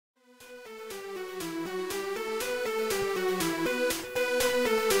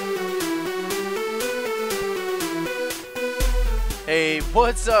Hey,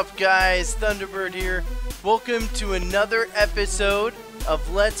 what's up guys? Thunderbyrd here. Welcome to another episode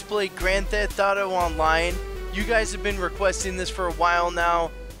of Let's Play Grand Theft Auto Online. You guys have been requesting this for a while now.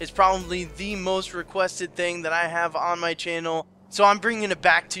 It's probably the most requested thing that I have on my channel, so I'm bringing it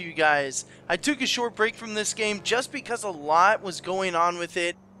back to you guys. I took a short break from this game just because a lot was going on with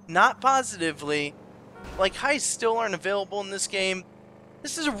it, not positively. Like, heists still aren't available in this game.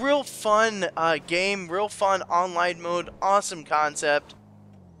 This is a real fun game, real fun online mode, awesome concept.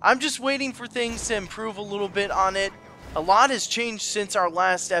 I'm just waiting for things to improve a little bit on it. A lot has changed since our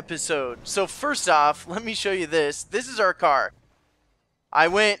last episode. So first off, let me show you this. This is our car. I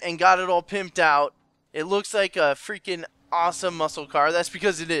went and got it all pimped out. It looks like a freaking awesome muscle car. That's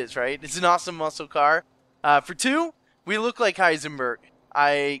because it is, right? It's an awesome muscle car. For two, we look like Heisenberg.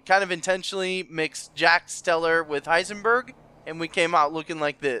 I kind of intentionally mixed Jack Steller with Heisenberg, and we came out looking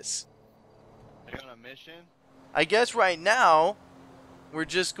like this. Are you on a mission? I guess right now, we're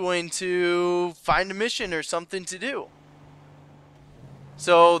just going to find a mission or something to do.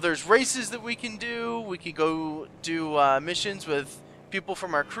 So there's races that we can do. We could go do missions with people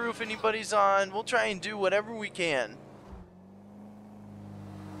from our crew if anybody's on. We'll try and do whatever we can.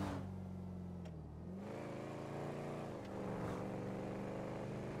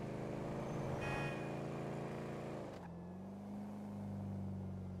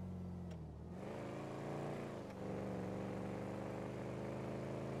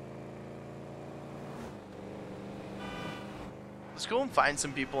 Let's go and find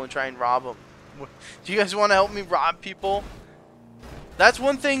some people and try and rob them. Do you guys want to help me rob people? That's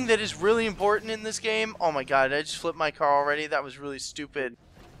one thing that is really important in this game. Oh my god, I just flipped my car already. That was really stupid.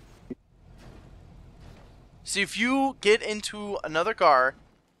 See, if you get into another car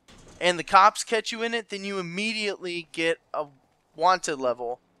and the cops catch you in it, then you immediately get a wanted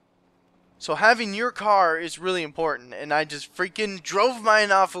level. So having your car is really important. And I just freaking drove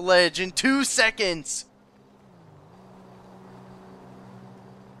mine off a ledge in 2 seconds.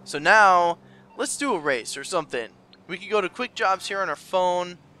 So now, let's do a race or something. We could go to quick jobs here on our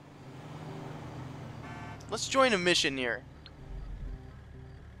phone. Let's join a mission here.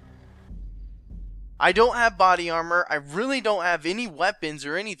 I don't have body armor. I really don't have any weapons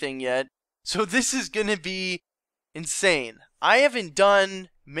or anything yet. So this is going to be insane. I haven't done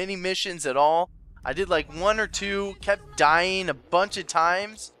many missions at all. I did like 1 or 2, kept dying a bunch of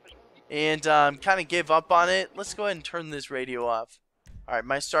times, and kind of gave up on it. Let's go ahead and turn this radio off. Alright,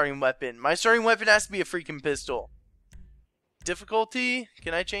 my starting weapon. My starting weapon has to be a freaking pistol. Difficulty?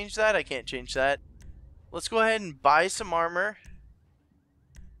 Can I change that? I can't change that. Let's go ahead and buy some armor.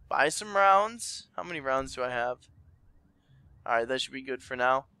 Buy some rounds. How many rounds do I have? Alright, that should be good for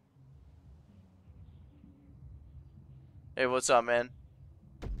now. Hey, what's up, man?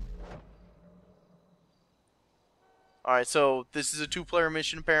 Alright, so this is a 2-player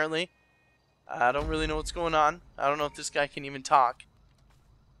mission apparently. I don't really know what's going on. I don't know if this guy can even talk.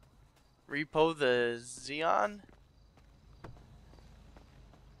 Repo the Xeon.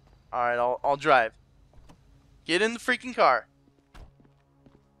 Alright, I'll drive. Get in the freaking car.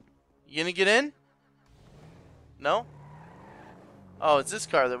 You gonna get in? No? Oh, it's this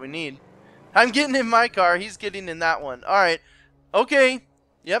car that we need. I'm getting in my car. He's getting in that one. Alright. Okay.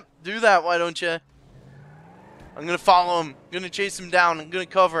 Yep, do that, why don't you? I'm gonna follow him. I'm gonna chase him down. I'm gonna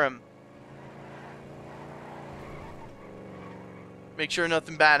cover him. Make sure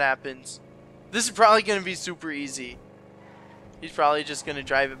nothing bad happens. This is probably going to be super easy. He's probably just going to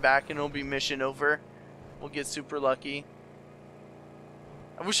drive it back and it'll be mission over. We'll get super lucky.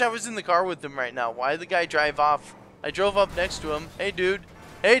 I wish I was in the car with him right now. Why did the guy drive off? I drove up next to him. Hey, dude.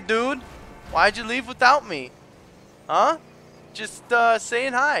 Hey, dude. Why'd you leave without me? Huh? Just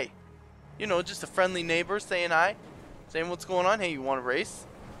saying hi. You know, just a friendly neighbor saying hi. Saying what's going on. Hey, you want to race?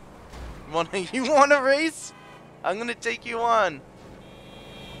 You want to race? I'm going to take you on.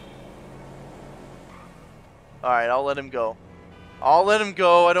 Alright, I'll let him go. I'll let him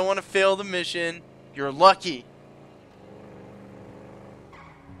go. I don't want to fail the mission. You're lucky.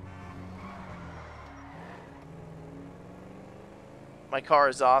 My car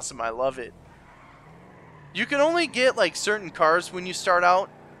is awesome. I love it. You can only get like certain cars when you start out,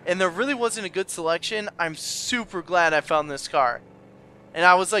 and there really wasn't a good selection. I'm super glad I found this car. And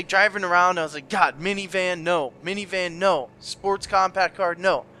I was like driving around. I was like, God, minivan, no. Minivan, no. Sports compact car,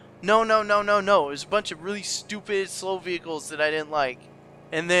 no. No, no, no, no, no. It was a bunch of really stupid, slow vehicles that I didn't like.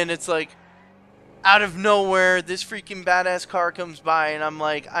 And then it's like, out of nowhere, this freaking badass car comes by, and I'm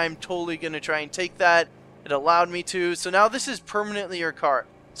like, I'm totally going to try and take that. It allowed me to. So now this is permanently your car.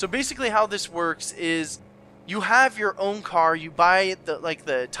 So basically how this works is you have your own car. You buy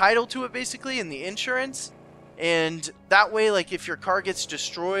the title to it basically and the insurance. And that way, like, if your car gets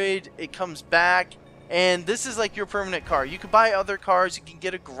destroyed, it comes back. And this is like your permanent car. You can buy other cars, you can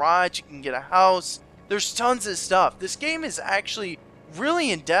get a garage, you can get a house. There's tons of stuff. This game is actually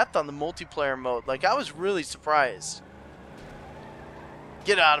really in depth on the multiplayer mode. Like, I was really surprised.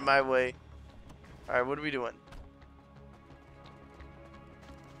 Get out of my way. Alright, what are we doing?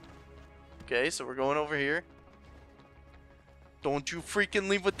 Okay, so we're going over here. Don't you freaking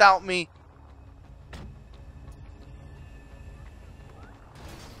leave without me.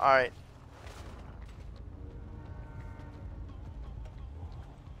 Alright.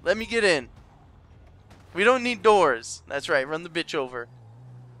 Let me get in. We don't need doors. That's right, run the bitch over.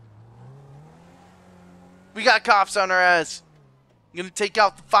 We got cops on our ass. I'm gonna take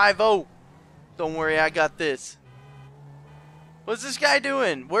out the 5-0. Don't worry, I got this. What's this guy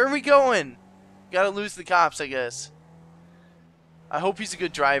doing? Where are we going? Gotta lose the cops, I guess. I hope he's a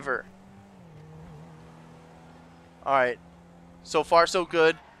good driver. Alright. So far, so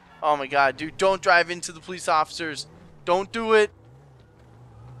good. Oh my god, dude. Don't drive into the police officers. Don't do it.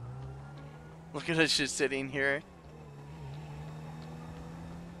 Look at us just sitting here.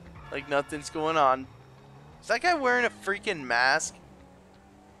 Like nothing's going on. Is that guy wearing a freaking mask?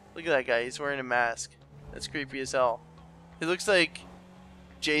 Look at that guy. He's wearing a mask. That's creepy as hell. He looks like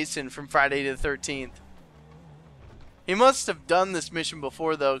Jason from Friday the 13th. He must have done this mission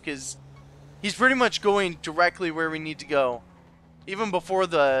before, though, because he's pretty much going directly where we need to go. Even before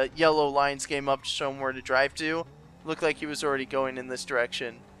the yellow lines came up to show him where to drive to, it looked like he was already going in this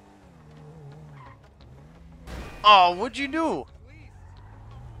direction. Oh, what'd you do?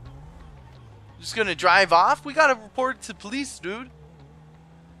 Just gonna drive off? We gotta report it to police, dude.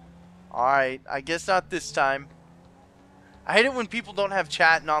 Alright, I guess not this time. I hate it when people don't have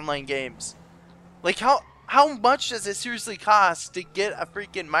chat in online games. Like, how much does it seriously cost to get a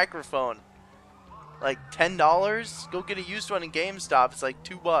freaking microphone? Like $10? Go get a used one in GameStop. It's like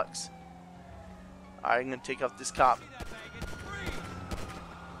 $2. Alright, I'm gonna take out this cop.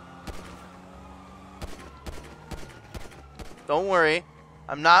 Don't worry.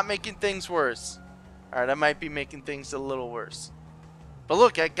 I'm not making things worse. Alright, I might be making things a little worse. But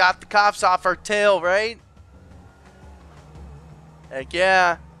look, I got the cops off our tail, right? Heck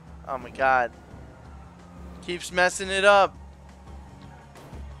yeah. Oh my god. Keeps messing it up.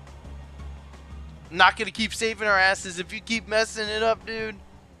 I'm not gonna keep saving our asses if you keep messing it up, dude.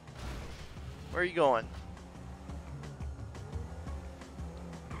 Where are you going?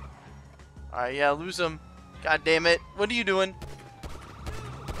 Alright, yeah, lose him. God damn it. What are you doing?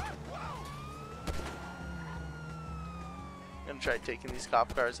 I'm gonna try taking these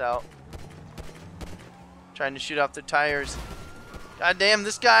cop cars out. Trying to shoot off their tires. God damn,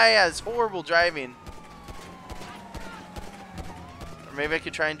 this guy has horrible driving. Or maybe I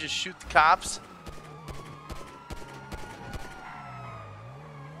could try and just shoot the cops.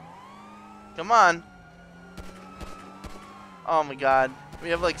 Come on. Oh my god. We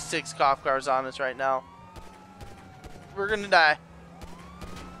have like 6 cop cars on us right now. We're gonna die.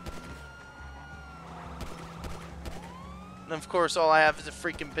 And of course all I have is a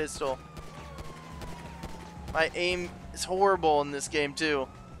freaking pistol. My aim is horrible in this game too.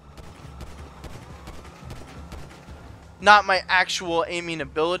 Not my actual aiming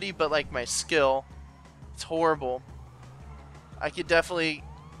ability, but like my skill. It's horrible. I could definitely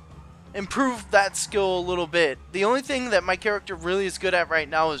improve that skill a little bit. The only thing that my character really is good at right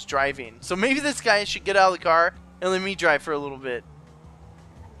now is driving. So maybe this guy should get out of the car and let me drive for a little bit.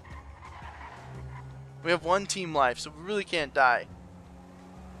 We have 1 team life, so we really can't die.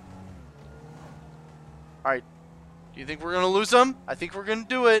 Alright. Do you think we're going to lose them? I think we're going to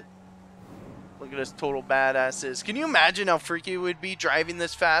do it. Look at us total badasses. Can you imagine how freaky it would be driving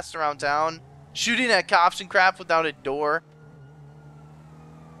this fast around town? Shooting at cops and crap without a door?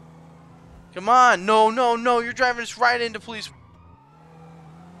 Come on. No, no, no. You're driving us right into police.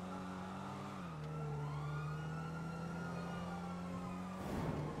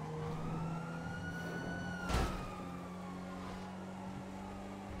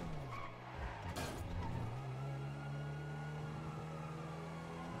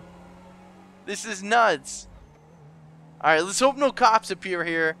 This is nuts. Alright, let's hope no cops appear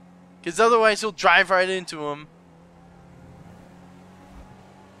here, because otherwise he'll drive right into him.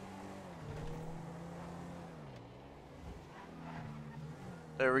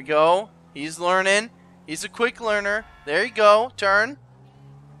 There we go. He's learning. He's a quick learner. There you go. Turn.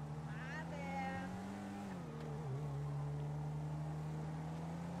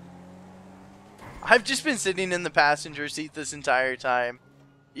 I've just been sitting in the passenger seat this entire time.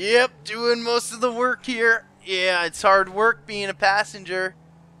 Yep, doing most of the work here. Yeah, it's hard work being a passenger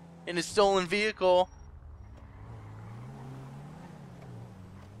in a stolen vehicle.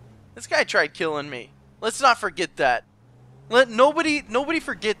 This guy tried killing me. Let's not forget that. Let nobody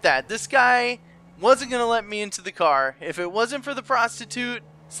forget that. This guy wasn't going to let me into the car. If it wasn't for the prostitute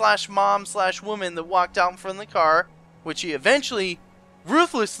slash mom slash woman that walked out in front of the car, which he eventually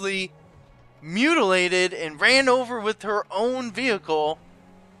ruthlessly mutilated and ran over with her own vehicle,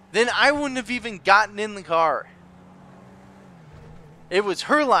 then I wouldn't have even gotten in the car. It was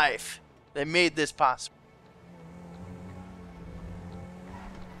her life that made this possible.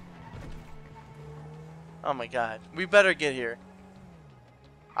 Oh my god. We better get here.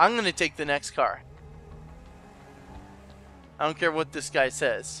 I'm going to take the next car. I don't care what this guy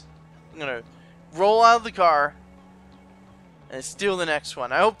says. I'm going to roll out of the car and steal the next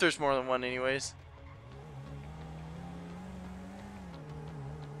one. I hope there's more than one anyways.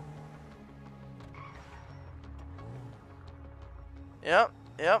 Yep,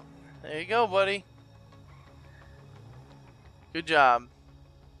 yep. There you go, buddy. Good job.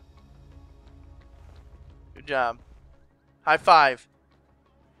 Good job. High five.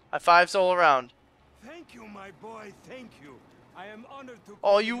 High fives all around. Thank you, my boy. Thank you. I am honored to.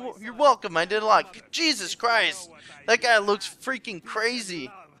 Oh, you're welcome. I did a lot. Jesus Christ. That guy looks freaking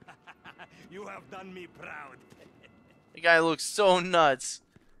crazy. You have done me proud. The guy looks so nuts.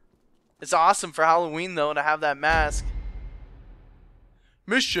 It's awesome for Halloween though to have that mask.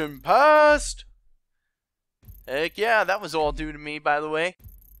 Mission passed. Heck yeah, that was all due to me, by the way.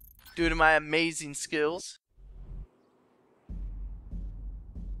 Due to my amazing skills.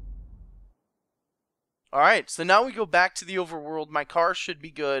 Alright, so now we go back to the overworld. My car should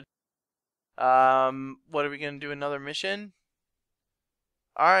be good. What are we going to do? Another mission?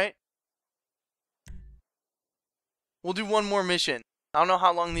 Alright. We'll do one more mission. I don't know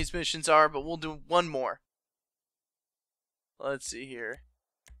how long these missions are, but we'll do one more. Let's see here.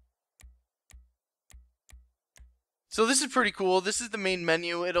 So this is pretty cool. This is the main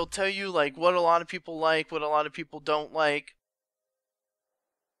menu. It'll tell you like what a lot of people like, what a lot of people don't like.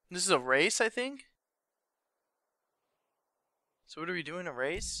 This is a race, I think. So what are we doing? A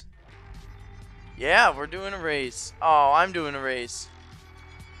race? Yeah, we're doing a race. Oh, I'm doing a race.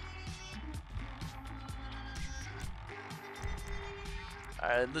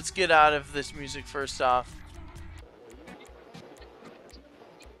 Alright, let's get out of this music first off.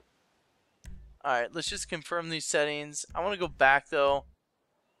 Alright, let's just confirm these settings. I want to go back though.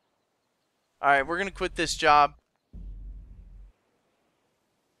 Alright, we're going to quit this job.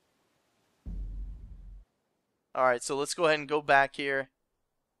 Alright, so let's go ahead and go back here.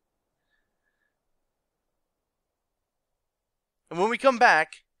 And when we come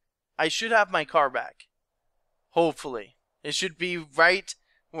back, I should have my car back. Hopefully. It should be right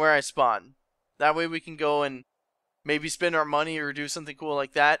where I spawn. That way we can go and maybe spend our money or do something cool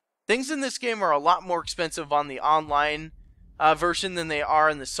like that. Things in this game are a lot more expensive on the online version than they are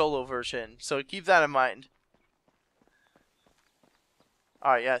in the solo version. So keep that in mind.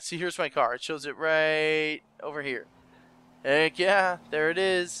 Alright, yeah, see, here's my car. It shows it right over here. Heck yeah, there it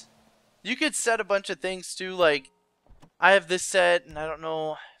is. You could set a bunch of things too, like, I have this set, and I don't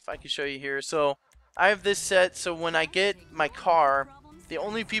know if I can show you here. So, I have this set, so when I get my car, the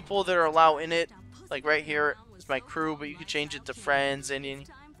only people that are allowed in it, like right here, is my crew, but you can change it to friends,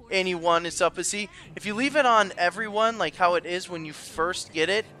 anyone is up. But see, if you leave it on everyone, like how it is when you first get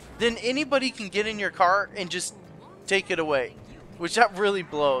it, then anybody can get in your car and just take it away, which that really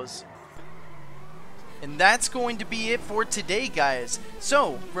blows. And that's going to be it for today, guys.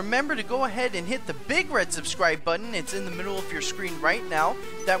 So remember to go ahead and hit the big red subscribe button. It's in the middle of your screen right now.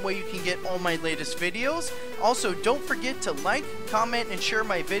 That way you can get all my latest videos. Also, don't forget to like, comment, and share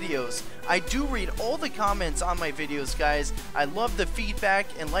my videos. I do read all the comments on my videos, guys. I love the feedback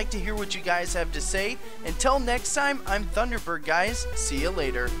and like to hear what you guys have to say. Until next time, I'm Thunderbyrd, guys. See you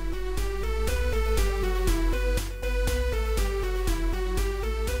later.